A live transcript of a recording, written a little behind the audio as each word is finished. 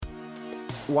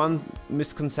one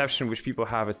misconception which people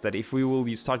have is that if we will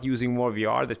start using more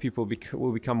VR, that people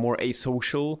will become more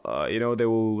asocial. They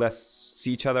will less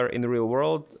see each other in the real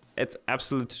world. It's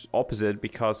absolute opposite,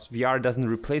 because VR doesn't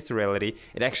replace the reality.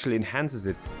 It actually enhances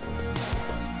it.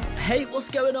 Hey, what's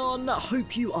going on?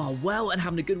 Hope you are well and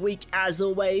having a good week as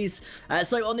always.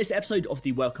 So on this episode of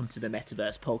the Welcome to the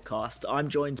Metaverse podcast, I'm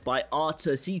joined by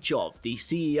Artur Sichov, the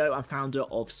CEO and founder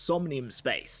of Somnium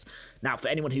Space. Now, for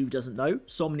anyone who doesn't know,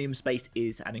 Somnium Space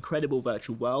is an incredible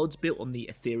virtual world built on the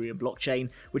Ethereum blockchain,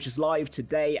 which is live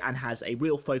today and has a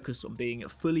real focus on being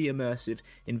fully immersive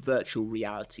in virtual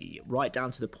reality, right down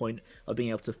to the point of being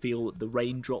able to feel the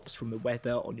raindrops from the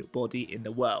weather on your body in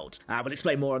the world. We'll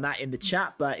explain more on that in the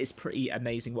chat, but it's pretty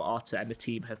amazing what Artur and the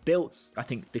team have built. I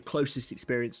think the closest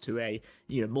experience to a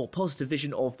more positive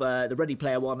vision of the Ready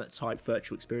Player One type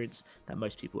virtual experience that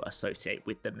most people associate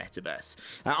with the metaverse.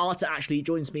 Artur actually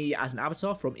joins me as an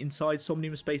avatar from inside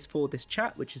Somnium Space for this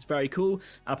chat, which is very cool.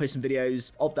 I'll post some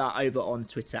videos of that over on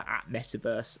Twitter at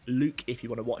Metaverse Luke if you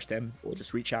want to watch them, or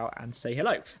just reach out and say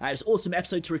hello. It's an awesome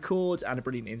episode to record and a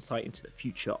brilliant insight into the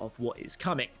future of what is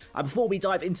coming. Before we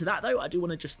dive into that though, I do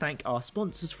want to just thank our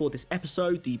sponsors for this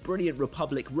episode, the brilliant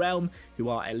Republic Realm, who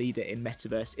are a leader in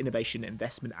metaverse innovation,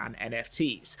 investment and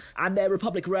NFTs. And their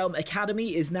Republic Realm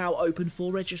Academy is now open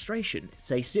for registration.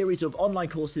 It's a series of online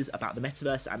courses about the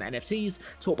metaverse and NFTs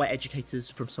taught by educators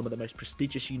from some of the most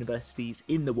prestigious universities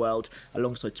in the world,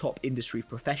 alongside top industry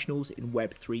professionals in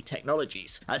Web3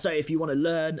 technologies. So if you want to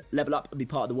learn, level up and be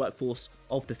part of the workforce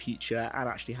of the future and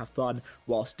actually have fun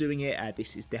whilst doing it,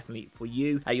 this is definitely for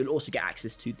you. You'll also get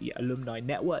access to the alumni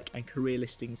network and career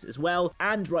listings as well.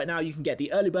 And right now you can get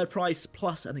the early bird price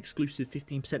plus an exclusive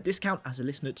 15% discount as a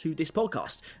listener to this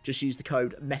podcast. Just use the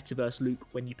code MetaverseLuke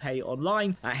when you pay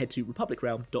online. Head to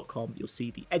republicrealm.com. You'll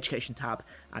see the education tab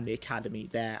and the academy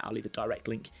there. I'll leave a direct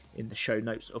link in the show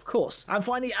notes, of course. And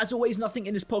finally, as always, nothing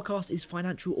in this podcast is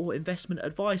financial or investment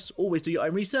advice. Always do your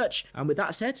own research. And with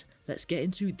that said, let's get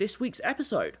into this week's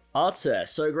episode. Artur,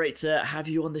 so great to have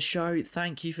you on the show.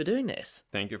 Thank you for doing this.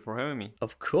 Thank you for having me.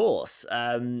 Of course.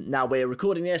 Now we're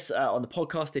recording this on the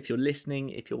podcast. If you're listening,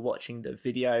 if you're watching the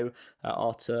video,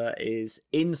 Artur is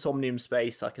in Somnium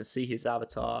Space. I can see his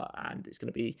avatar and it's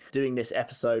going to be doing this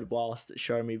episode whilst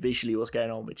showing me visually what's going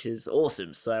on, which is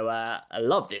awesome. So I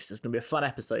love this. It's going to be a fun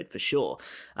episode for sure.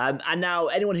 And now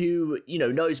anyone who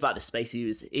knows about this space, who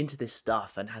is into this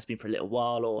stuff and has been for a little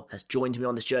while or has joined me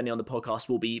on this journey on the podcast,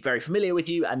 will be very familiar with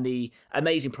you and the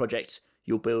amazing project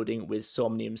you're building with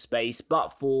Somnium Space.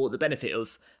 But for the benefit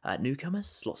of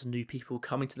newcomers, lots of new people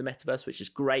coming to the metaverse, which is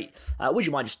great, would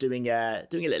you mind just doing a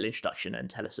little introduction and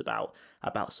tell us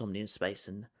about Somnium Space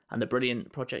and the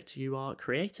brilliant project you are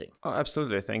creating? Oh,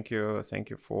 absolutely. Thank you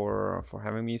for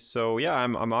having me. So yeah,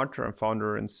 I'm Artur. I'm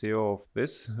founder and CEO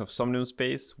of Somnium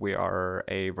Space. We are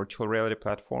a virtual reality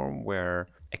platform where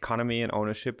economy and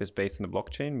ownership is based on the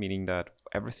blockchain, meaning that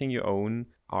everything you own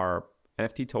are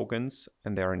NFT tokens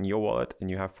and they're in your wallet and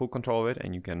you have full control of it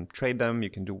and you can trade them, you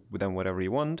can do with them whatever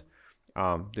you want.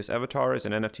 This avatar is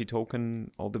an NFT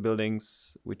token. All the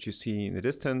buildings which you see in the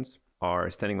distance are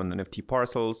standing on NFT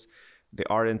parcels. The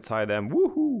art inside them,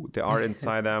 woohoo! The art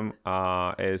inside them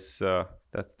is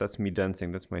that's me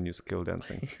dancing. That's my new skill,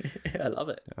 dancing. I love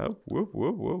it. Oh, woo,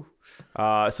 woo, woo.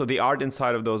 So the art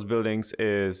inside of those buildings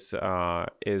is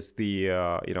the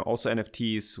also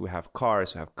NFTs. We have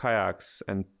cars, we have kayaks,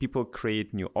 and people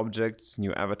create new objects,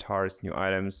 new avatars, new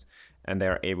items, and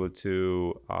they're able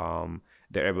to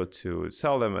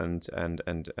sell them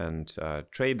and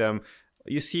trade them.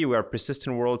 You see, we're a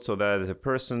persistent world, so there's a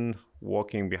person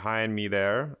walking behind me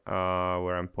there,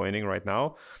 where I'm pointing right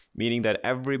now, meaning that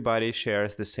everybody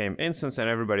shares the same instance and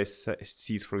everybody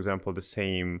sees, for example, the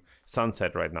same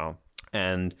sunset right now.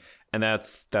 And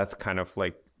that's kind of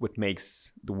like what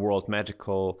makes the world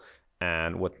magical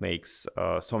and what makes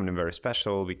Somnium very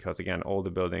special, because again, all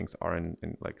the buildings are in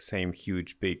like same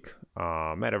huge big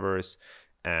metaverse.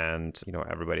 And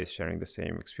everybody's sharing the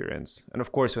same experience. And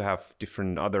of course we have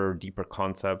different other deeper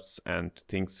concepts and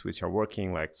things which are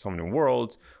working, like Somnium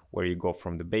Worlds, where you go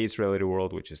from the base reality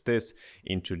world, which is this,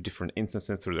 into different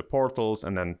instances through the portals.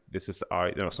 And then this is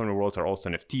our Somnium Worlds are also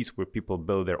NFTs where people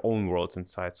build their own worlds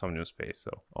inside Somnium Space.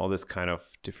 So all this kind of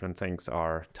different things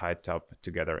are tied up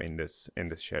together in this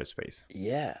shared space.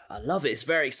 Yeah, I love it. It's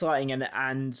very exciting.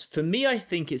 And for me, I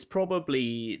think it's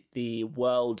probably the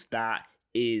world that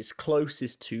is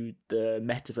closest to the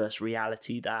metaverse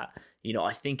reality that,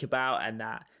 I think about, and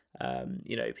that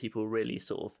people really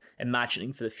sort of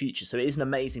imagining for the future. So it is an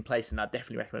amazing place, and I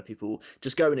definitely recommend people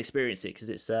just go and experience it, because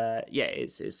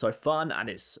it's so fun, and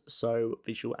it's so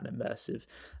visual and immersive,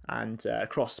 and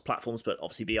across platforms, but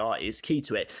obviously VR is key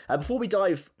to it. Before we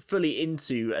dive fully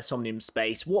into Somnium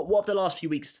Space, what have the last few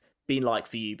weeks been like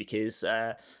for you? Because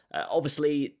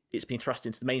obviously it's been thrust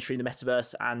into the mainstream, the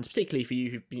metaverse, and particularly for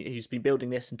you who's been building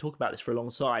this and talking about this for a long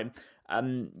time,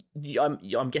 I'm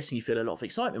guessing you feel a lot of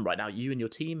excitement right now. You and your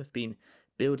team have been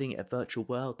building a virtual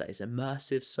world that is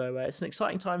immersive, so it's an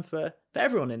exciting time for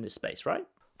everyone in this space, right?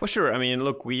 For sure. I mean,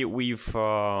 look, we've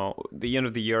the end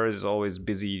of the year is always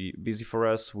busy for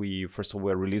us. First of all,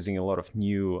 we're releasing a lot of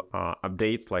new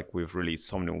updates, like we've released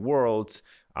Somnium Worlds.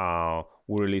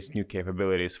 We released new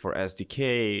capabilities for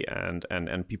SDK,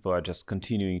 and people are just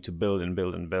continuing to build,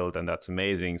 and that's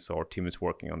amazing. So our team is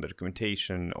working on the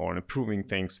documentation, on improving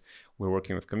things. We're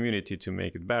working with community to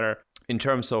make it better. In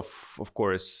terms of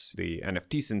course, the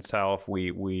NFTs itself,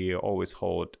 we always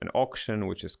hold an auction,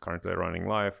 which is currently running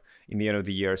live in the end of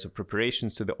the year. So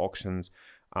preparations to the auctions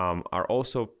are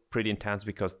also pretty intense,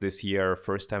 because this year,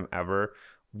 first time ever,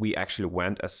 we actually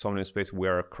went as Somnium Space. We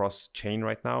are cross-chain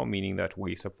right now, meaning that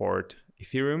we support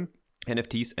Ethereum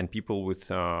NFTs, and people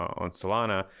on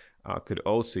Solana could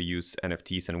also use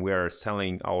NFTs. And we are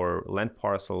selling our land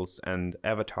parcels and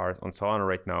avatars on Solana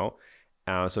right now.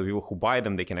 So people who buy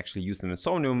them, they can actually use them in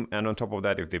Somnium. And on top of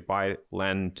that, if they buy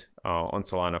land on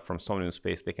Solana from Somnium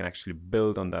Space, they can actually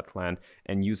build on that land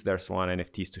and use their Solana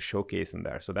NFTs to showcase them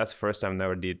there. So that's the first time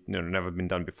never been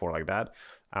done before like that.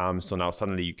 So now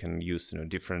suddenly you can use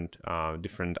different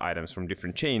items from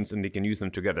different chains, and they can use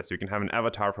them together. So you can have an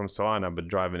avatar from Solana but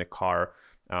drive in a car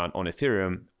on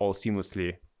Ethereum, all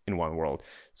seamlessly in one world.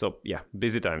 So yeah,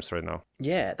 busy times right now.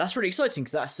 Yeah, that's really exciting,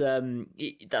 because that's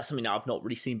something that I've not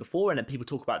really seen before. And then people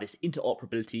talk about this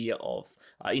interoperability of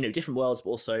different worlds,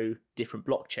 but also different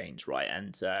blockchains, right?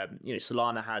 And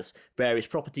Solana has various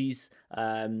properties,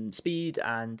 speed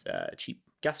and cheap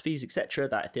gas fees, etc.,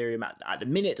 that Ethereum at the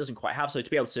minute doesn't quite have. So to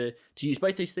be able to use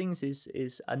both those things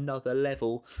is another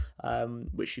level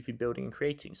which you've been building and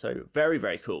creating. So very,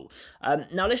 very cool.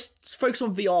 Now let's focus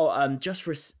on VR just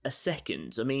for a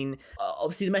second. I mean,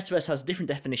 obviously the metaverse has a different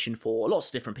definition for lots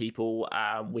of different people.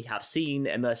 We have seen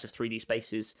immersive 3D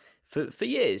spaces for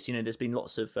years. There's been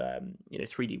lots of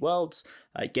 3D worlds,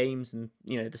 games, and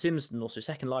The Sims, and also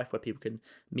Second Life, where people can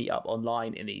meet up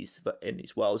online in these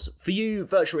worlds. For you,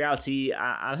 virtual reality,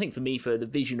 and I think for me, for the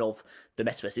vision of the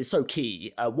metaverse, is so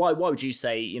key. Why would you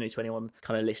say, to anyone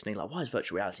kind of listening, like, why is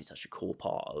virtual reality such a core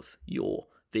part of your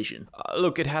vision?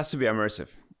 Look, it has to be immersive.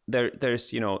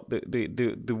 There's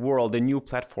the world, the new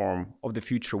platform of the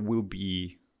future will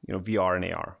be VR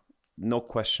and AR. No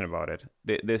question about it.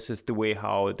 This is the way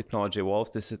how technology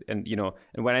evolves. And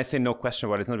when I say no question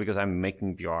about it, it's not because I'm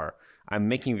making VR. I'm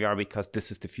making VR because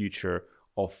this is the future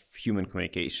of human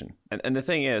communication. And the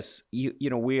thing is,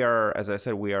 we are, as I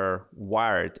said, we are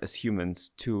wired as humans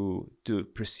to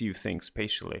perceive things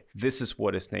spatially. This is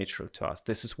what is natural to us.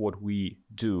 This is what we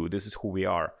do. This is who we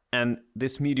are. And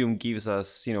this medium gives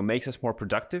us, makes us more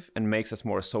productive and makes us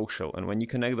more social. And when you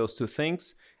connect those two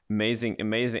things, amazing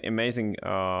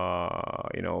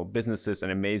businesses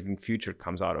and amazing future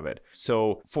comes out of it.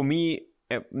 So for me,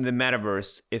 the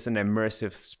metaverse is an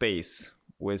immersive space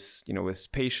with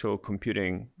spatial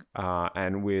computing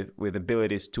and with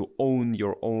abilities to own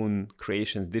your own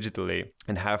creations digitally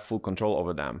and have full control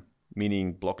over them,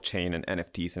 meaning blockchain and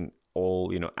NFTs and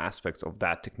all aspects of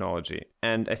that technology.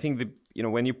 And I think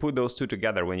when you put those two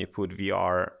together, when you put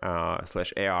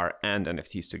VR/AR and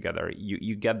NFTs together,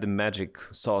 you get the magic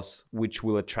sauce which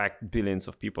will attract billions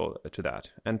of people to that.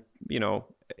 And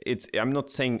I'm not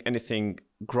saying anything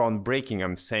groundbreaking.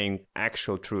 I'm saying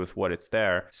actual truth, what it's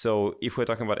there. So if we're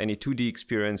talking about any 2D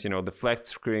experience, the flat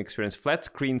screen experience, flat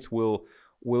screens will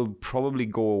probably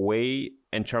go away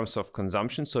in terms of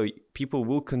consumption. So people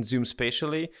will consume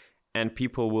spatially and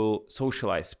people will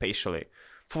socialize spatially.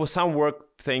 For some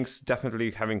work things,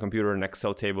 definitely having computer and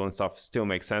Excel table and stuff still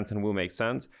makes sense and will make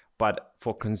sense. But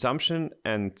for consumption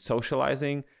and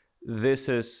socializing, this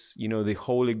is, the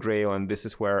holy grail, and this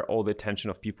is where all the attention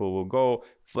of people will go.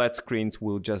 Flat screens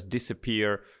will just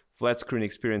disappear. Flat screen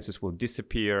experiences will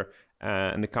disappear.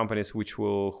 And the companies who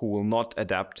will not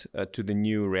adapt to the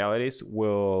new realities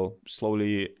will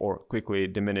slowly or quickly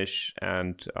diminish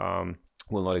and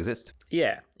will not exist.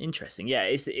 Yeah, interesting. Yeah,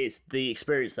 it's the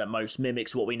experience that most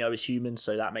mimics what we know as humans,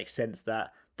 so that makes sense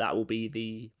that will be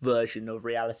the version of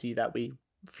reality that we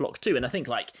flock to. And I think,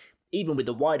 like, even with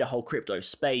the wider whole crypto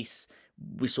space,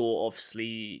 we saw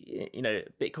obviously,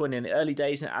 Bitcoin in the early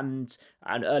days and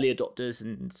early adopters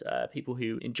and people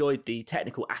who enjoyed the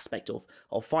technical aspect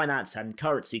of finance and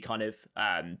currency kind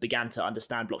of began to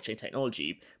understand blockchain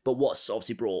technology. But what's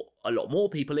obviously brought a lot more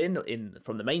people in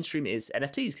from the mainstream is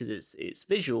NFTs, because it's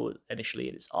visual initially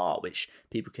and it's art which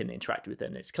people can interact with,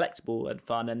 and it's collectible and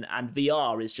fun, and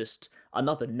VR is just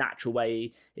another natural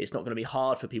way. It's not going to be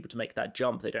hard for people to make that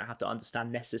jump. They don't have to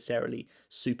understand necessarily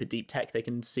super deep tech. They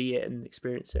can see it and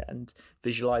experience it and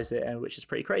visualize it, which is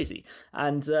pretty crazy.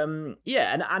 And and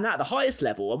at the highest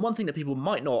level, and one thing that people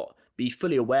might not be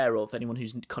fully aware of, anyone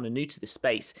who's kind of new to this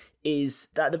space, is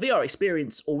that the VR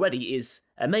experience already is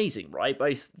amazing, right?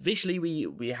 Both visually,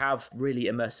 we have really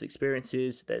immersive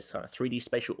experiences. There's kind of 3D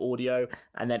spatial audio,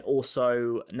 and then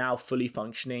also now fully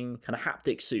functioning kind of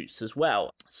haptic suits as well.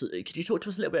 So could you talk to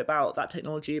us a little bit about that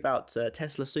technology, about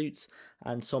Tesla suits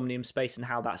and Somnium Space, and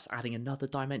how that's adding another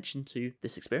dimension to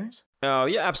this experience?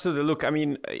 Yeah, absolutely. Look, I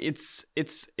mean, it's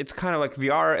kind of like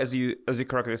VR, as you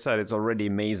correctly said, it's already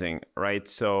amazing, right?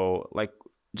 So like,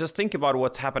 just think about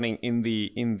what's happening in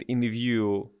the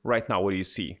view right now. What do you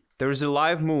see? There is a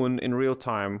live moon in real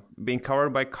time being covered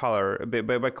by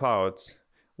by clouds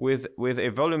with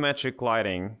a volumetric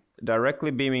lighting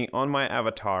directly beaming on my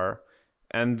avatar,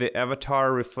 and the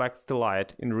avatar reflects the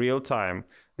light in real time.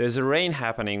 There's a rain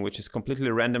happening, which is completely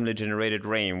randomly generated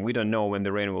rain. We don't know when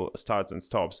the rain will starts and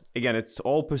stops. Again, it's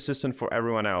all persistent for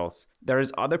everyone else. There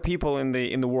is other people in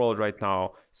the world right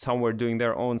now, somewhere doing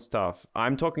their own stuff.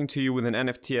 I'm talking to you with an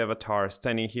NFT avatar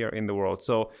standing here in the world.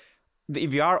 So the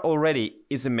VR already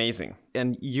is amazing.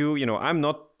 And I'm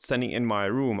not standing in my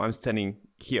room. I'm standing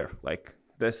here. Like,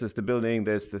 this is the building,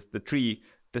 this is the tree.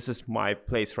 This is my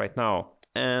place right now.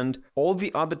 And all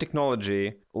the other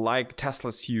technology like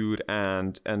Tesla suit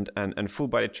and full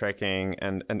body tracking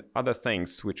and other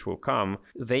things which will come,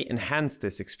 they enhance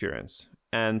this experience.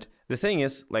 And the thing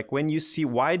is, like, when you see,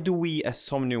 why do we as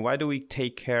Somnium, why do we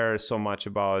take care so much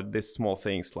about these small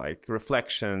things like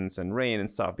reflections and rain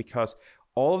and stuff? Because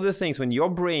all of the things, when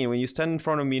you stand in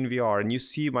front of me in VR and you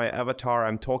see my avatar,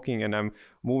 I'm talking and I'm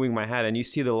moving my head, and you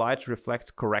see the light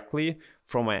reflects correctly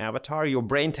from my avatar, your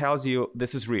brain tells you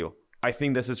this is real. I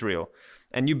think this is real.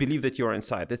 And you believe that you're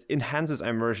inside. That enhances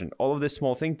immersion. All of these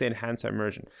small things, they enhance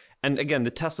immersion. And again,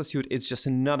 the Tesla suit is just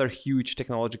another huge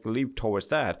technological leap towards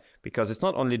that, because it's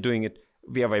not only doing it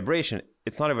via vibration.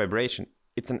 It's not a vibration.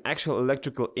 It's an actual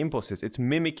electrical impulses. It's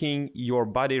mimicking your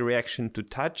body reaction to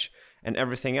touch and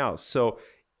everything else. So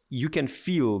you can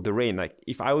feel the rain. Like,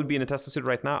 if I would be in a Tesla suit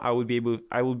right now, I would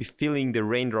be feeling the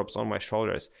raindrops on my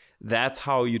shoulders. That's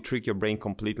how you trick your brain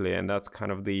completely, and that's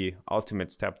kind of the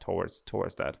ultimate step towards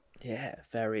that. Yeah,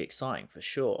 very exciting for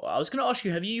sure. I was going to ask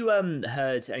you, have you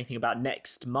heard anything about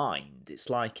NextMind? It's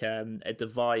like a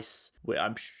device,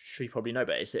 I'm sure you probably know,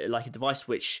 but it's like a device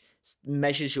which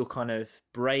measures your kind of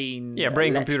brain. Yeah,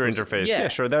 brain-computer interface. Yeah,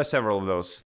 sure. There are several of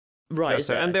those. Right,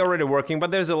 and they're already working,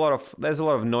 but there's a lot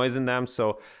of noise in them.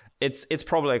 So it's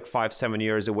probably like 5-7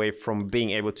 years away from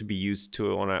being able to be used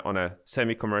to on a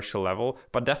semi-commercial level.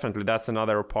 But definitely that's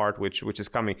another part which is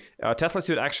coming. Tesla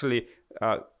Suit actually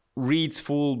reads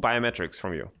full biometrics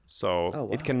from you, so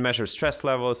It can measure stress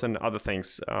levels and other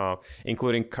things,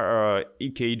 including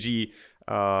EKG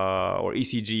or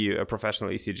ECG, professional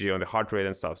ECG on the heart rate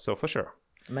and stuff. So for sure.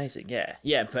 Amazing,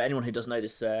 yeah. For anyone who doesn't know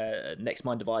this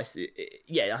NextMind device,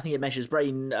 I think it measures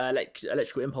brain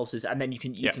electrical impulses, and then you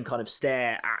can kind of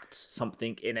stare at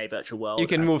something in a virtual world. You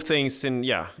can move things in.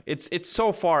 Yeah, it's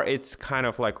so far it's kind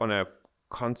of like on a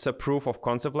proof of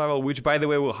concept level, which by the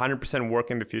way will 100% work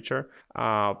in the future.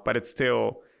 But it's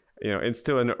still in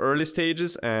the early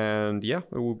stages, and it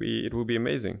will be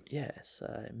amazing. Yes,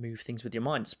 move things with your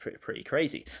mind. It's pretty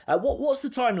crazy. What's the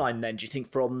timeline then, do you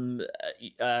think, from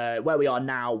where we are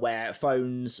now, where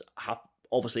phones have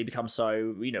obviously become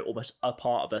so, almost a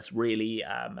part of us really,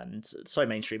 and so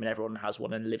mainstream, and everyone has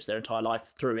one and lives their entire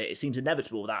life through it. It seems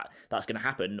inevitable that that's going to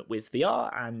happen with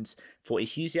VR, and for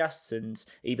enthusiasts, and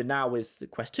even now with the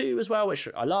Quest 2 as well, which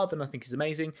I love and I think is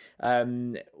amazing.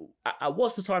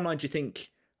 What's the timeline, do you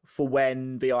think, for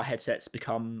when VR headsets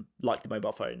become like the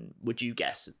mobile phone, would you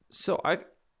guess? So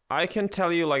I can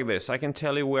tell you like this. I can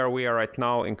tell you where we are right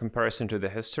now in comparison to the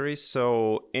history.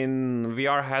 So in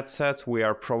VR headsets, we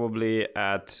are probably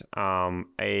at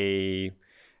a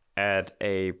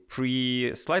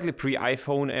slightly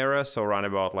pre-iPhone era, so around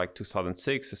about like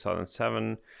 2006,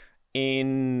 2007.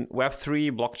 In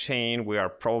Web3 blockchain, we are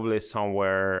probably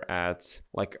somewhere at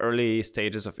like early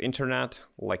stages of internet,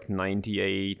 like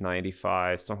 98,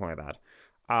 95, something like that.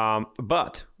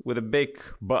 But with a big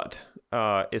but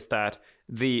is that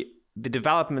the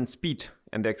development speed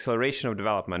and the acceleration of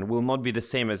development will not be the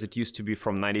same as it used to be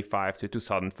from 95 to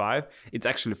 2005. It's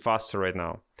actually faster right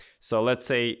now. So let's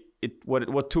say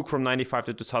what took from 95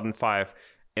 to 2005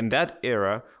 in that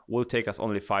era will take us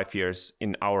only 5 years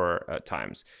in our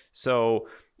times. So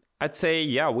I'd say,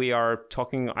 yeah, we are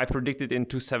talking. I predicted in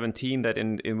 2017 that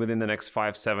in within the next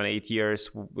 5, 7, 8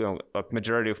 years, a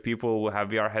majority of people will have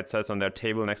VR headsets on their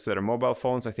table next to their mobile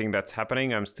phones. I think that's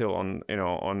happening. I'm still on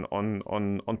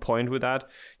point with that.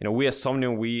 We as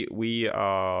Somnium, we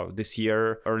early this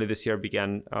year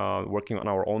began working on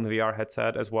our own VR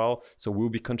headset as well. So we'll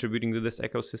be contributing to this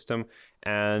ecosystem,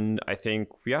 and I think,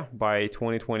 yeah, by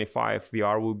 2025,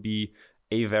 VR will be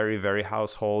a very, very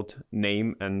household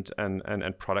name and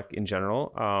product in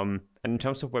general. And in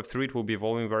terms of Web3, it will be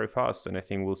evolving very fast. And I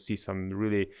think we'll see some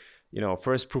really,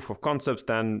 first proof of concepts,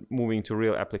 then moving to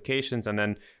real applications, and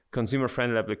then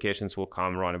consumer-friendly applications will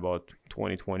come around about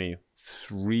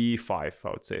 2023, 5, I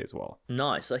would say as well.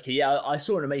 Nice. Okay, yeah, I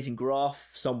saw an amazing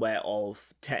graph somewhere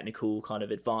of technical kind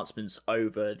of advancements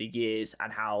over the years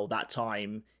and how that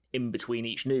time in between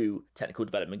each new technical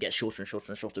development gets shorter and shorter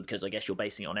and shorter, because I guess you're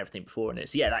basing it on everything before. And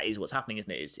it's, yeah, that is what's happening,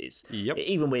 isn't it? It's yep.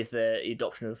 Even with the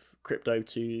adoption of crypto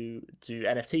to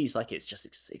NFTs, like it's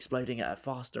just exploding at a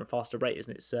faster and faster rate,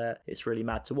 isn't it? It's really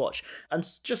mad to watch. And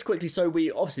just quickly, so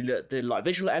we obviously the like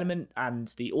visual element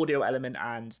and the audio element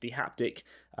and the haptic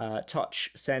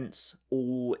touch sense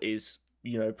all is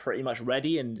pretty much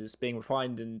ready and is being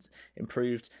refined and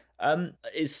improved.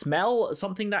 Is smell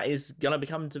something that is going to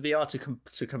become to VR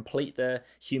to complete the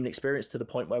human experience to the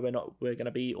point where we're going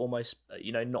to be almost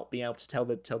not being able to tell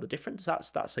the difference?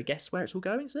 That's I guess where it's all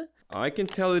going, is it? I can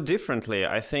tell you differently.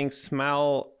 I think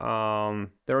smell.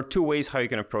 There are two ways how you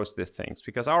can approach these things,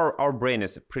 because our brain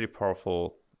is a pretty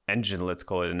powerful engine. Let's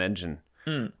call it an engine.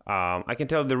 I can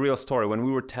tell the real story. When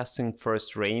we were testing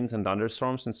first rains and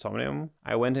thunderstorms in Somnium,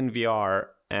 I went in VR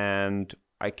and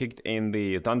I kicked in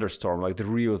the thunderstorm, like the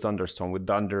real thunderstorm with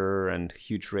thunder and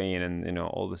huge rain and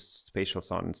all this spatial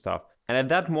sound and stuff. And at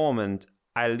that moment,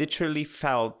 I literally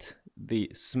felt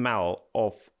the smell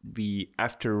of the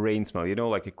after rain smell,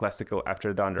 like a classical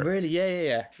after thunder. Really?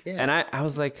 Yeah. And I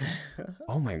was like,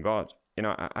 oh my God.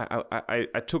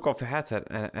 I took off the headset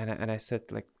and I said,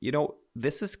 like,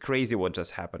 this is crazy what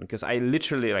just happened, because I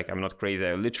literally, like, I'm not crazy,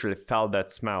 I literally felt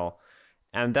that smell.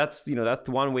 And that's that's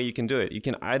one way you can do it. You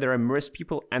can either immerse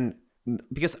people, and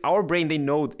because our brain,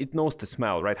 it knows the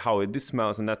smell, right? How this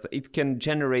smells, and it can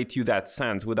generate you that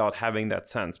sense without having that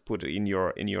sense put in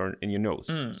your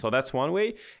nose. So that's one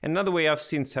way. Another way, I've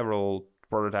seen several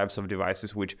prototypes of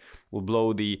devices which will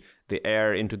blow the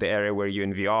air into the area where you're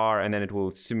in VR, and then it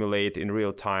will simulate in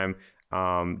real time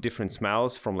different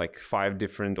smells from like 5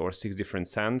 different or 6 different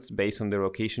scents based on the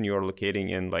location you're locating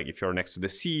in. Like if you're next to the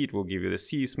sea, it will give you the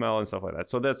sea smell and stuff like that.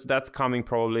 So that's coming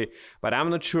probably, but I'm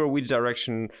not sure which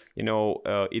direction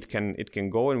it can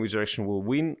go and which direction will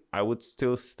win. I would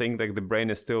still think like the brain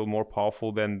is still more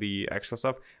powerful than the actual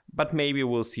stuff, but maybe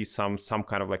we'll see some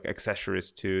kind of like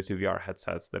accessories to VR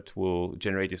headsets that will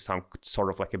generate you some sort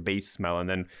of like a base smell, and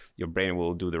then your brain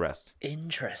will do the rest.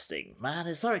 Interesting, man.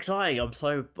 It's so exciting. I'm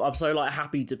so like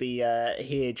happy to be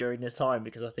here during this time,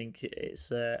 because I think it's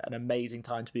an amazing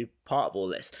time to be part of all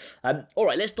this. All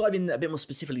right, let's dive in a bit more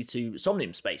specifically to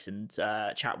Somnium Space and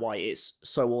chat why it's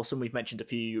so awesome. We've mentioned a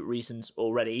few reasons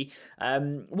already.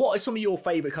 What are some of your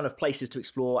favorite kind of places to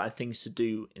explore and things to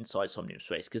do inside Somnium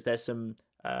Space? Because there's some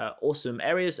awesome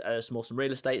areas, some awesome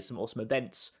real estate, some awesome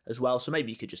events as well. So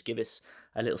maybe you could just give us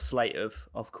a little slate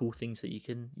of cool things that you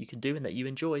can do and that you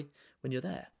enjoy when you're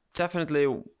there. Definitely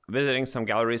visiting some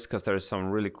galleries, because there's some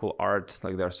really cool art.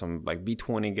 Like there's some like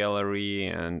B20 gallery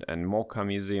and MoCA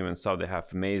museum and stuff. They have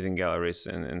amazing galleries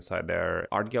inside their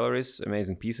art galleries,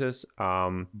 amazing pieces.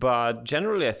 But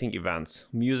generally, I think events,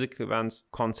 music events,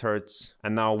 concerts,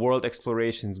 and now world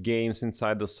explorations, games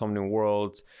inside those Somnium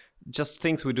worlds. Just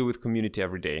things we do with community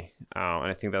every day. And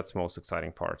I think that's the most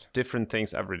exciting part. Different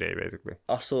things every day, basically.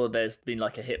 I saw there's been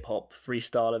like a hip hop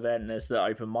freestyle event, and there's the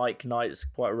open mic nights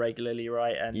quite regularly,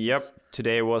 right? And yep.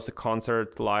 Today was a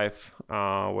concert live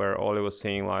where Oli was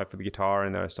singing live with guitar,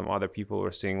 and there are some other people who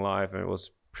were singing live, and it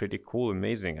was pretty cool,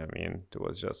 amazing. I mean, it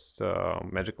was just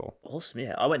magical. Awesome,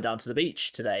 yeah. I went down to the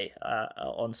beach today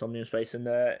on Somnium Space, and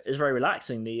it's very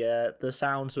relaxing. The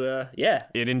sounds were, yeah.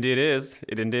 It indeed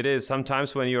is.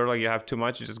 Sometimes when you're like you have too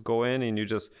much, you just go in and you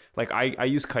just like I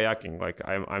use kayaking. Like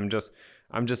I'm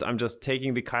just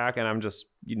taking the kayak and I'm just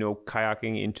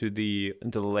kayaking into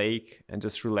the lake and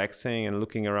just relaxing and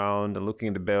looking around and looking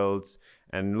at the builds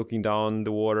and looking down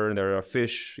the water, and there are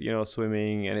fish,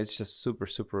 swimming, and it's just super,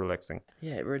 super relaxing.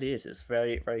 Yeah, it really is. It's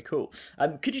very, very cool.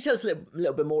 Could you tell us a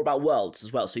little bit more about Worlds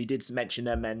as well? So you did mention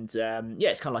them, and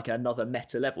it's kind of like another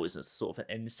meta level, isn't it? Sort of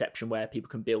an Inception where people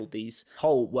can build these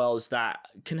whole worlds that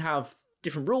can have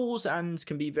different rules and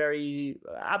can be very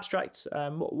abstract.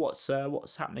 What's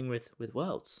happening with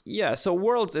Worlds? Yeah, so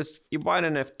Worlds is, you buy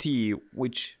an NFT,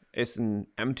 which is an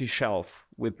empty shelf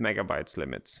with megabytes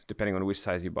limits, depending on which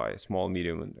size you buy, small,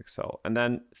 medium, and XL. And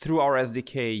then through our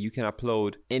SDK, you can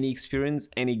upload any experience,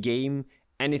 any game,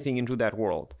 anything into that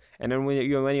world. And then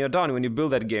when you're done, when you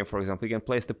build that game, for example, you can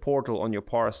place the portal on your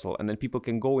parcel, and then people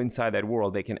can go inside that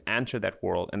world, they can enter that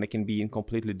world, and they can be in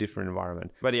completely different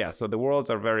environment. But yeah, so the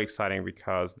worlds are very exciting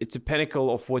because it's a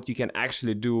pinnacle of what you can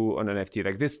actually do on an NFT.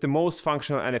 Like, this is the most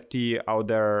functional NFT out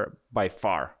there by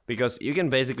far, because you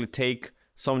can basically take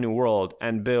Somnium World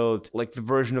and build like the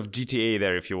version of GTA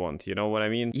there if you want. You know what I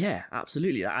mean? Yeah,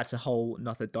 absolutely. That adds a whole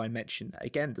another dimension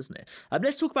again, doesn't it?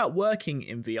 Let's talk about working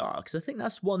in VR, because I think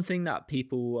that's one thing that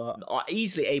people are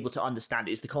easily able to understand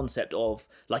is the concept of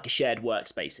like a shared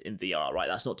workspace in VR, right?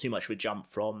 That's not too much of a jump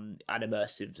from an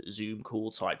immersive Zoom call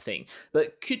type thing.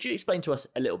 But could you explain to us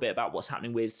a little bit about what's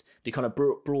happening with the kind of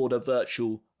broader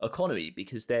virtual economy,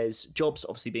 because there's jobs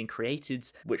obviously being created,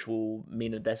 which will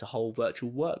mean that there's a whole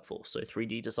virtual workforce. So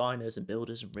 3D designers and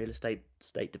builders and real estate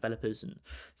developers and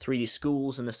 3D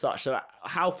schools and as such. So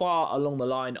how far along the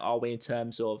line are we in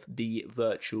terms of the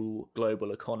virtual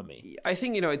global economy? I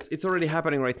think, it's already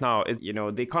happening right now.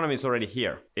 The economy is already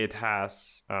here. It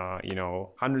has,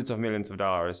 hundreds of millions of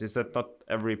dollars. It's that not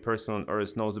every person on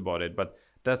Earth knows about it, but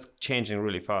that's changing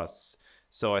really fast.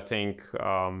 So I think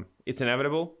it's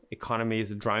inevitable. Economy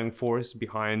is a driving force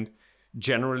behind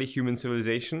generally human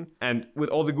civilization, and with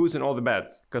all the goods and all the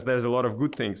bads, because there's a lot of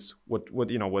good things.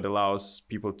 What allows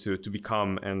people to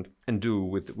become and do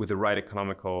with the right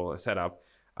economical setup.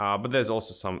 But there's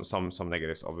also some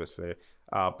negatives, obviously.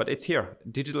 But it's here.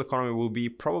 Digital economy will be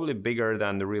probably bigger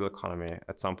than the real economy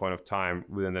at some point of time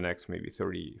within the next maybe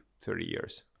 30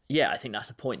 years. Yeah, I think that's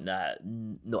a point that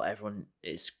not everyone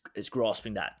is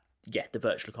grasping, that the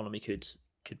virtual economy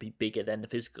could be bigger than the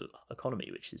physical economy,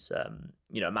 which is a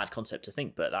mad concept to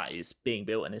think, but that is being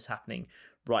built and is happening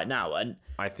right now. And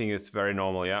I think it's very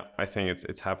normal. Yeah, I think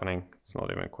it's happening. It's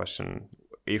not even a question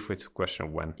if, it's a question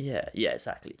of when. Yeah,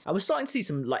 exactly. And we're starting to see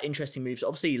some like interesting moves.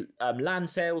 Obviously, land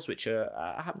sales, which are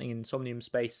happening in Somnium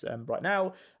space right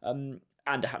now.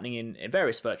 And happening in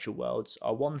various virtual worlds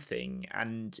are one thing,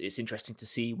 and it's interesting to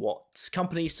see what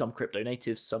companies, some crypto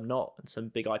natives, some not, and some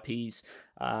big IPs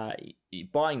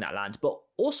buying that land. But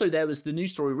also there was the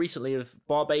news story recently of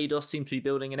Barbados seems to be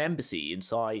building an embassy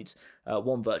inside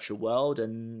one virtual world,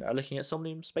 and looking at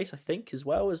Somnium space, I think, as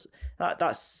well. As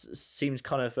that seems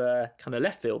kind of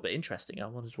left field, but interesting. I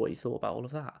wondered what you thought about all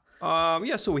of that.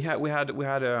 So we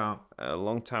had a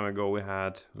long time ago, we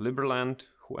had Liberland,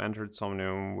 who entered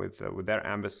Somnium with their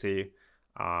embassy.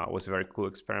 It was a very cool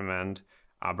experiment.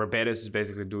 Barbados is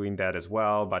basically doing that as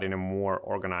well, but in a more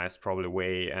organized probably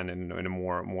way, and in a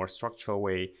more structural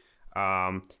way.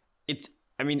 It's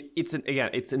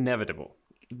inevitable.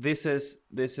 This is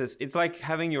it's like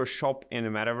having your shop in a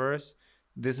metaverse.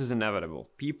 This is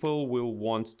inevitable. People will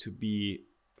want to be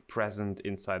present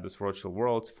inside those virtual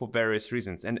worlds for various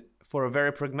reasons, and for a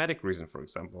very pragmatic reason, for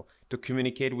example, to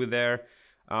communicate with their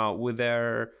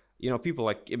people.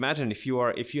 Like, imagine if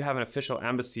you have an official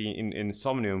embassy in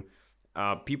Somnium,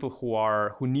 people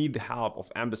who need the help of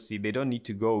embassy, they don't need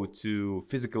to go to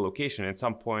physical location. At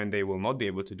some point they will not be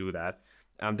able to do that.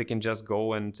 They can just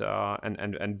go and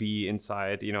be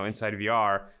inside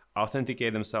VR,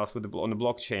 authenticate themselves on the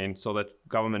blockchain so that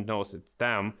government knows it's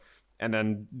them, and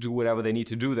then do whatever they need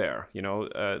to do there.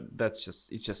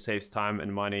 It just saves time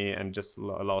and money, and just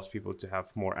allows people to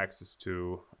have more access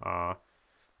to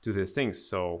the things.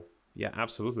 So yeah,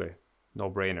 absolutely, no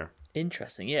brainer.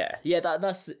 Interesting. Yeah,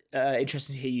 that's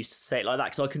interesting to hear you say it like that,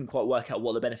 because I couldn't quite work out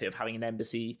what the benefit of having an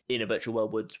embassy in a virtual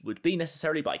world would be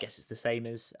necessarily, but I guess it's the same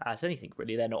as anything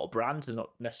really. They're not a brand, they're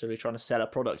not necessarily trying to sell a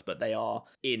product, but they are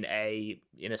in a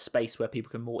space where people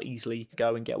can more easily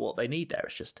go and get what they need there.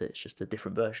 It's just a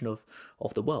different version of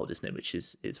the world, isn't it? Which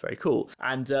is very cool.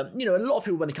 And a lot of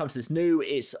people, when it comes to this new,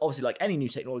 it's obviously like any new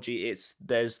technology,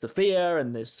 there's the fear,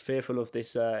 and there's fearful of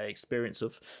this experience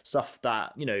of stuff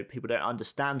that people don't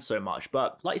understand so much.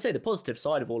 But like you say, the positive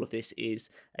side of all of this is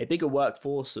a bigger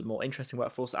workforce, a more interesting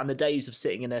workforce, and the days of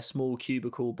sitting in a small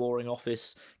cubicle, boring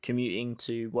office, commuting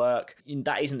to work,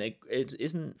 that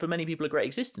isn't for many people a great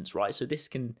existence, right? So this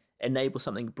can enable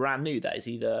something brand new that is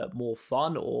either more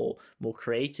fun or more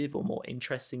creative or more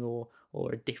interesting or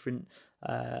a different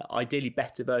ideally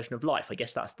better version of life. I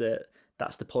guess that's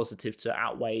the positive to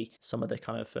outweigh some of the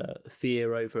kind of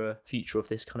fear over future of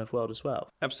this kind of world as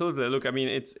well. Absolutely. Look, I mean,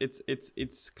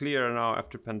 it's clear now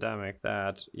after pandemic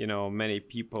that, you know, many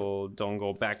people don't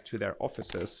go back to their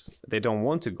offices. They don't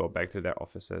want to go back to their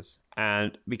offices.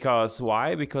 And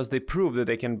why? Because they prove that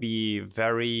they can be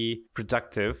very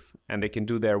productive and they can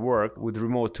do their work with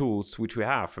remote tools, which we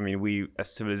have. I mean, we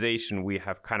as civilization, we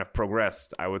have kind of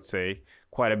progressed, I would say,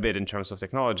 quite a bit in terms of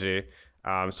technology.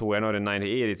 So we're not in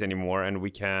 1980s anymore, and we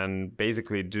can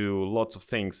basically do lots of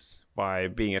things by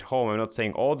being at home. I'm not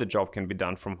saying all the job can be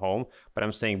done from home, but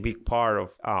I'm saying big part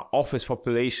of office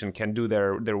population can do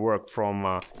their work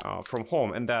from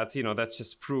home, and that, you know, that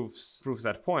just proves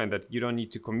that point that you don't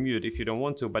need to commute if you don't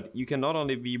want to, but you can not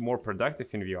only be more productive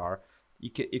in VR.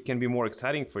 It can be more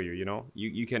exciting for you, you know.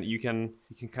 You can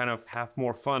kind of have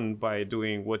more fun by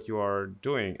doing what you are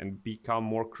doing and become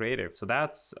more creative. So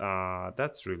that's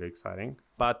really exciting.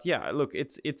 But yeah, look,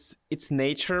 it's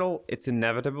natural, it's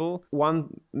inevitable. One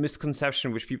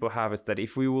misconception which people have is that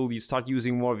if you start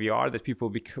using more VR, that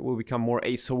people will become more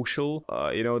asocial.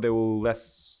 You know, they will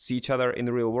less see each other in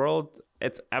the real world.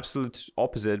 It's absolute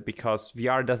opposite, because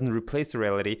VR doesn't replace the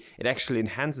reality, it actually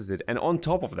enhances it. And on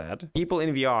top of that, people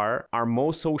in VR are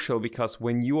more social because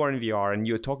when you are in VR and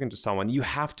you're talking to someone, you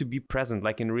have to be present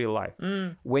like in real life.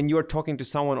 When you're talking to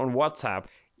someone on WhatsApp,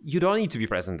 you don't need to be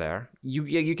present there.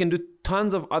 You can do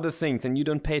tons of other things and you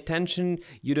don't pay attention.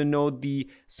 You don't know the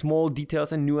small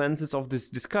details and nuances of this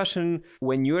discussion.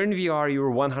 When you're in VR,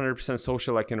 you're 100%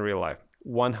 social like in real life.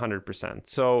 100%.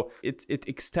 So it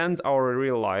extends our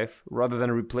real life rather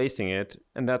than replacing it,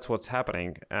 and that's what's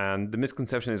happening. And the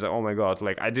misconception is that, oh my god,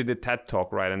 like I did a TED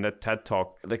talk, right? And that TED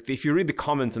talk, like if you read the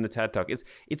comments in the TED talk,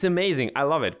 it's amazing. I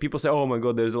love it. People say, oh my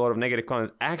god, there's a lot of negative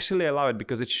comments. Actually, I love it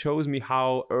because it shows me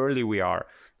how early we are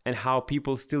and how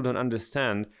people still don't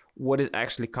understand what is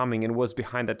actually coming and what's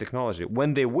behind that technology.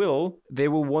 When they will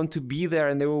want to be there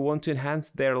and they will want to enhance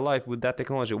their life with that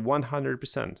technology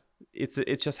 100%.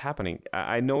 It's just happening.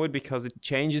 I know it because it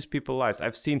changes people's lives.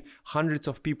 I've seen hundreds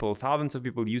of people, thousands of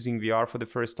people using VR for the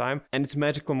first time, and it's a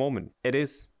magical moment. It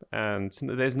is, and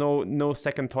there's no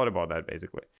second thought about that,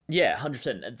 basically. Yeah,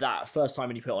 100%. That first time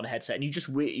when you put on a headset and you just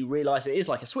you realize it is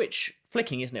like a switch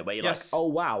flicking, isn't it? Where you're like, oh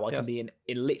wow, I can be in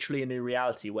literally a new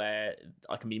reality where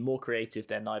I can be more creative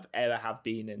than I've ever have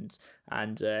been,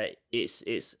 and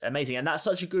it's amazing. And that's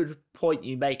such a good point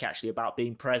you make actually about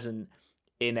being present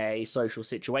in a social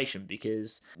situation,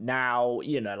 because now,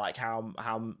 you know, like how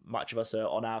much of us are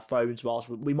on our phones whilst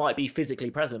we might be physically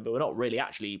present, but we're not really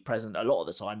actually present a lot of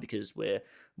the time because we're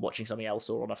watching something else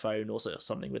or on a phone or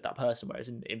something with that person. Whereas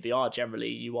in VR, generally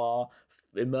you are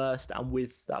immersed and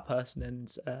with that person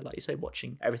and like you say,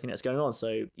 watching everything that's going on.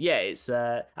 So yeah, it's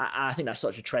I think that's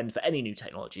such a trend for any new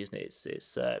technology, isn't it?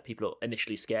 It's people are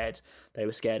initially scared. They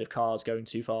were scared of cars going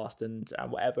too fast and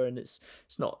whatever, and it's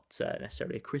not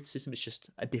necessarily a criticism. It's just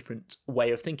a different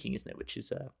way of thinking, isn't it? Which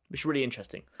is really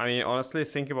interesting. I mean, honestly,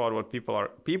 think about what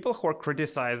people who are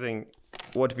criticizing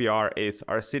what VR is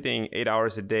are sitting 8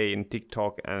 hours a day in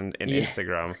TikTok and in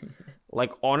Instagram.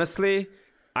 Like, honestly,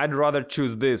 I'd rather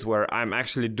choose this where I'm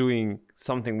actually doing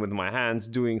something with my hands,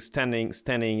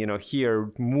 standing, you know,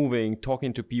 here, moving,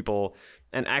 talking to people,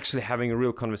 and actually having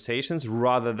real conversations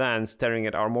rather than staring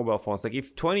at our mobile phones. Like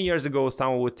if 20 years ago,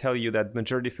 someone would tell you that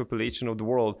majority of population of the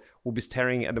world will be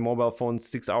staring at the mobile phone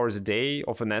 6 hours a day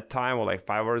of net time, or like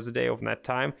 5 hours a day of net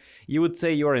time, you would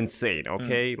say you're insane,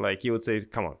 okay? Like you would say,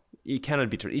 come on, it cannot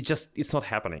be true. It's not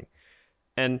happening.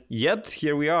 And yet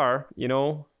here we are, you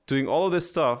know, doing all of this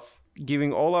stuff,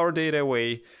 giving all our data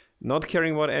away, not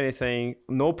caring about anything,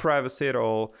 no privacy at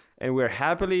all. And we're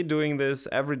happily doing this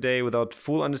every day without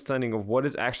full understanding of what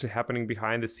is actually happening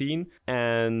behind the scene.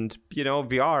 And, you know,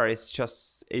 VR is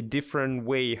just a different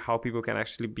way how people can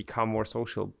actually become more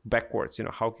social backwards. You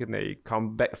know, how can they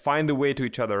come back, find the way to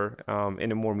each other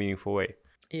in a more meaningful way?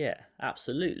 Yeah,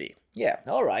 absolutely. Yeah,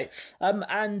 all right.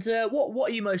 And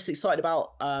what are you most excited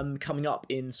about coming up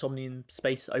in Somnium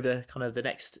space over kind of the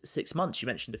next 6 months? You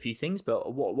mentioned a few things,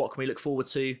 but what can we look forward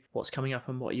to? What's coming up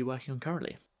and what are you working on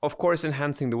currently? Of course,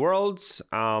 enhancing the worlds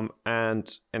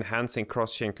and enhancing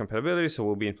cross-chain compatibility. So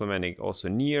we'll be implementing also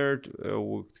Near,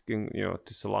 to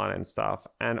Solana and stuff.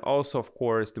 And also, of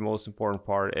course, the most important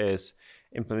part is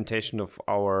implementation of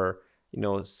our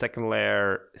second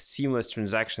layer seamless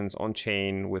transactions on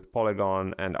chain with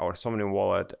Polygon and our Somnium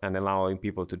wallet, and allowing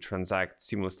people to transact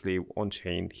seamlessly on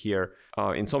chain here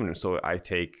in Somnium. So I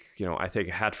take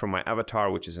a hat from my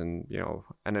avatar, which is an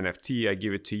NFT. I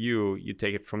give it to you. You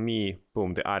take it from me.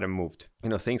 Boom, the item moved.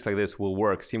 Things like this will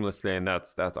work seamlessly, and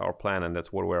that's our plan, and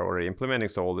that's what we're already implementing.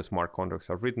 So all the smart contracts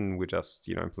are written. We're just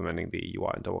implementing the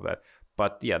UI on top of that.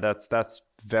 But yeah, that's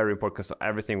very important, because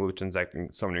everything will be transacting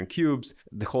Somnium cubes.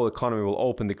 The whole economy will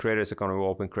open. The creators economy will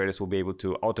open. Creators will be able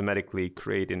to automatically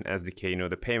create in SDK,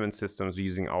 the payment systems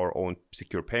using our own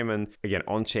secure payment, again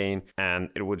on chain, and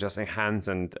it will just enhance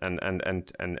and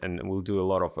we'll do a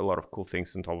lot of cool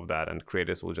things on top of that. And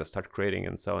creators will just start creating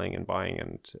and selling and buying,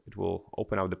 and it will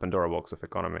open up the Pandora box of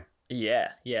economy. Yeah,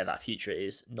 that future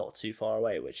is not too far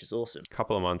away, which is awesome.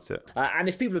 Couple of months, yeah. And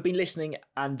if people have been listening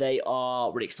and they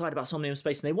are really excited about Somnium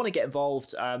Space and they want to get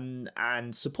involved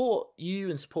and support you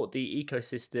and support the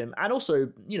ecosystem, and also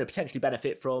potentially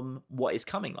benefit from what is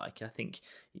coming, like I think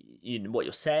what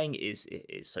you're saying is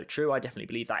so true. I definitely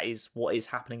believe that is what is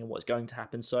happening and what's going to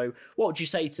happen. So what would you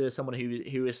say to someone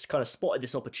who has kind of spotted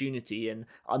this opportunity and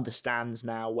understands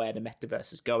now where the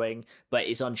metaverse is going, but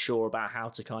is unsure about how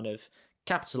to kind of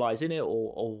capitalize in it,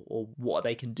 or what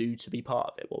they can do to be part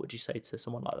of it? What would you say to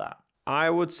someone like that?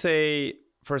 I would say,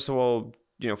 first of all,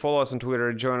 follow us on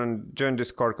Twitter, join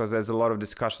Discord, because there's a lot of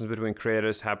discussions between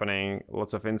creators happening,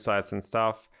 lots of insights and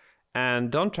stuff. And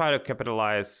don't try to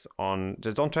capitalize on,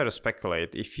 just don't try to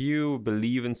speculate. If you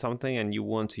believe in something and you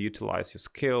want to utilize your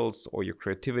skills or your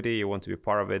creativity, you want to be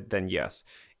part of it, then yes.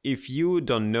 If you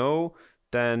don't know,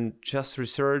 then just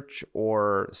research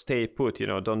or stay put.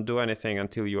 Don't do anything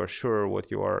until you are sure what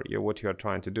you are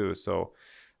trying to do. So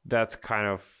that's kind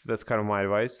of my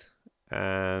advice.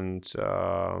 And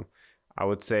I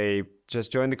would say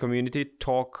just join the community,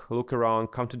 talk, look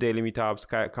around, come to daily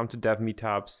meetups, come to dev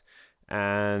meetups,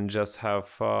 and just have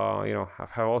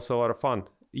also a lot of fun.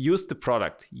 Use the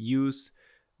product.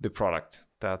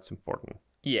 That's important.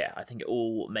 Yeah, I think it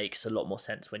all makes a lot more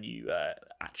sense when you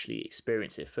actually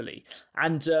experience it fully.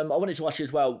 And I wanted to ask you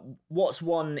as well, what's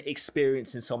one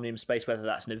experience in Somnium Space, whether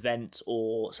that's an event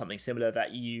or something similar,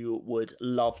 that you would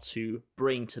love to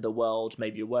bring to the world?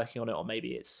 Maybe you're working on it, or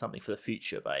maybe it's something for the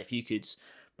future. But if you could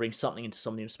bring something into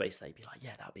Somnium Space, they'd be like,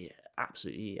 yeah, that'd be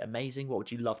absolutely amazing. What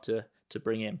would you love to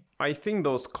bring in? I think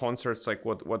those concerts, like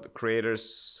what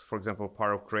creators, for example,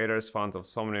 part of creators fund of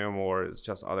Somnium, or it's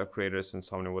just other creators in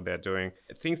Somnium, what they're doing,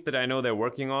 things that I know they're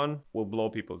working on will blow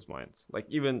people's minds, like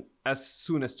even as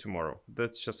soon as tomorrow.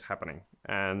 That's just happening.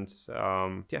 And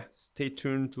stay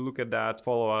tuned to look at that,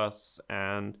 follow us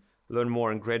and learn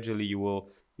more, and gradually you'll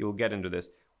get into this.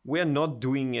 We're not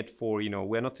doing it for,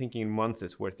 we're not thinking in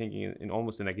months, we're thinking in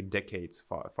almost in like decades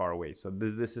far away. So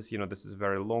this is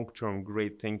very long-term,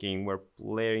 great thinking. We're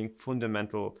layering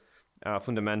fundamentals,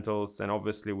 and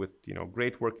obviously with,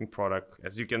 great working product.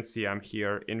 As you can see, I'm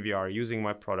here in VR using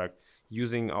my product,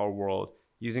 using our world,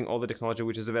 using all the technology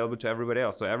which is available to everybody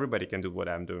else. So everybody can do what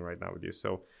I'm doing right now with you.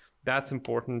 So that's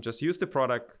important. Just use the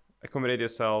product, accommodate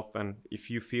yourself. And if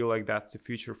you feel like that's the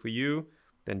future for you,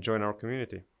 then join our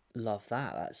community. Love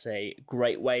that. That's a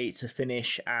great way to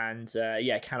finish, and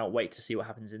cannot wait to see what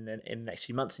happens in the next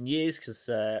few months and years, because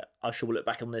I'm sure we'll look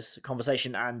back on this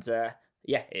conversation and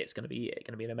it's going to be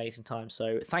an amazing time.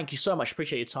 So thank you so much.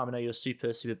 Appreciate your time. I know you're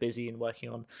super busy and working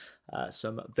on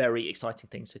some very exciting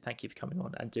things. So thank you for coming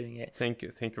on and doing it. Thank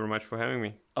you very much for having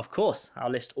me. Of course, I'll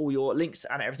list all your links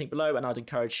and everything below, and I'd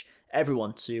encourage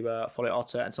everyone to follow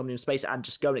Artur and Somnium Space and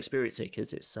just go and experience it,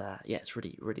 because it's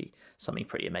really something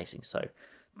pretty amazing. So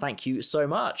thank you so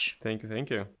much. Thank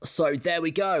you. So there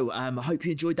we go. I hope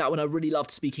you enjoyed that one. I really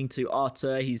loved speaking to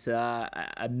Artur. He's an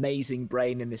amazing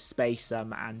brain in this space,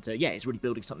 he's really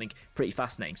building something pretty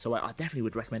fascinating. So I definitely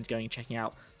would recommend going and checking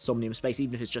out Somnium Space,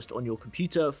 even if it's just on your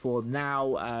computer for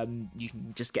now. You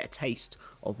can just get a taste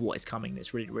of what is coming.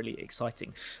 It's really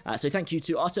exciting. So thank you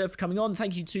to Artur for coming on.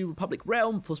 Thank you to Republic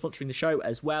Realm for sponsoring the show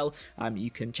as well.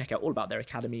 You can check out all about their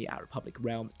academy at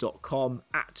republicrealm.com,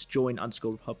 at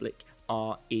join_republic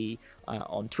RE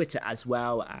on Twitter as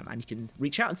well, and you can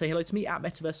reach out and say hello to me at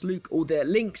Metaverse Luke. All the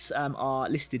links are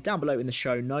listed down below in the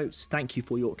show notes. Thank you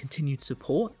for your continued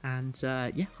support, and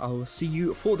I will see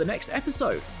you for the next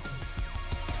episode.